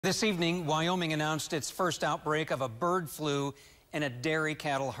This evening, Wyoming announced its first outbreak of a bird flu in a dairy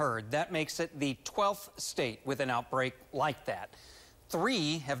cattle herd. That makes it the 12th state with an outbreak like that.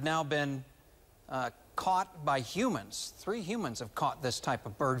 3 have now been caught by humans. 3 humans have caught this type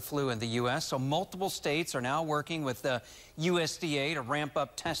of bird flu in the U.S., so multiple states are now working with the USDA to ramp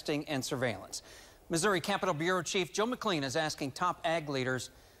up testing and surveillance. Missouri Capitol Bureau Chief Joe McLean is asking top ag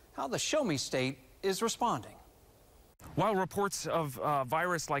leaders how the Show Me State is responding. While reports of a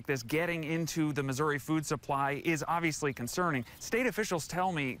virus like this getting into the Missouri food supply is obviously concerning, state officials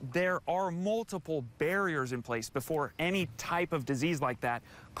tell me there are multiple barriers in place before any type of disease like that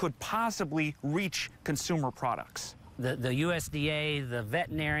could possibly reach consumer products. The USDA, the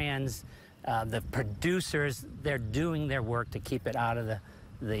veterinarians, the producers, they're doing their work to keep it out of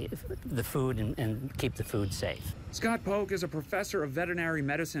the food and keep the food safe. Scott Polk is a professor of veterinary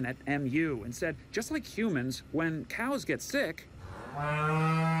medicine at MU and said, just like humans, when cows get sick,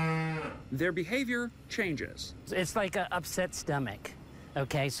 their behavior changes. It's like an upset stomach,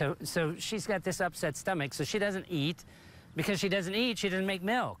 okay? So she's got this upset stomach, so she doesn't eat. Because she doesn't eat, she doesn't make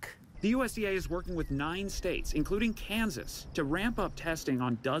milk. The USDA is working with 9 states, including Kansas, to ramp up testing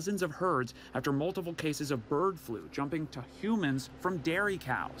on dozens of herds after multiple cases of bird flu jumping to humans from dairy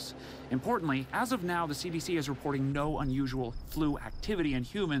cows. Importantly, as of now, the CDC is reporting no unusual flu activity in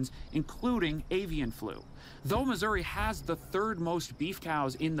humans, including avian flu. Though Missouri has the 3rd most beef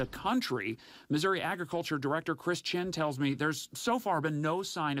cows in the country, Missouri Agriculture Director Chris Chin tells me there's so far been no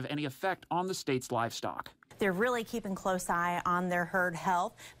sign of any effect on the state's livestock. They're really keeping close eye on their herd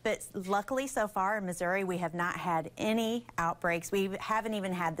health, but luckily so far in Missouri we have not had any outbreaks. We haven't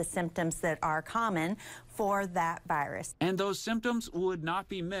even had the symptoms that are common for that virus. And those symptoms would not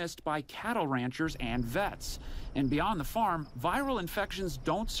be missed by cattle ranchers and vets. And beyond the farm, viral infections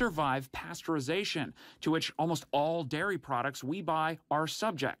don't survive pasteurization, to which almost all dairy products we buy are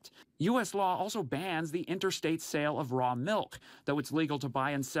subject. U.S. law also bans the interstate sale of raw milk, though it's legal to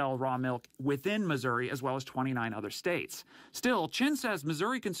buy and sell raw milk within Missouri as well as 29 other states. Still, Chin says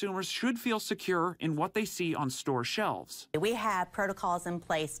Missouri consumers should feel secure in what they see on store shelves. We have protocols in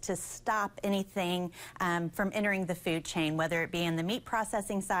place to stop anything from entering the food chain, whether it be in the meat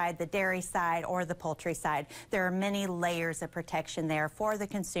processing side, the dairy side, or the poultry side. There are many layers of protection there for the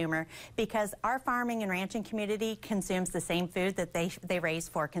consumer because our farming and ranching community consumes the same food that they raise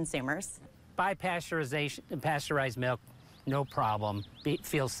for consumers. Buy pasteurized milk, no problem,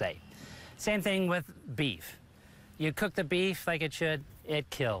 feel safe. Same thing with beef. You cook the beef like it should, it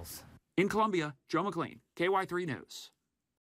kills. In Columbia, Joe McLean, KY3 News.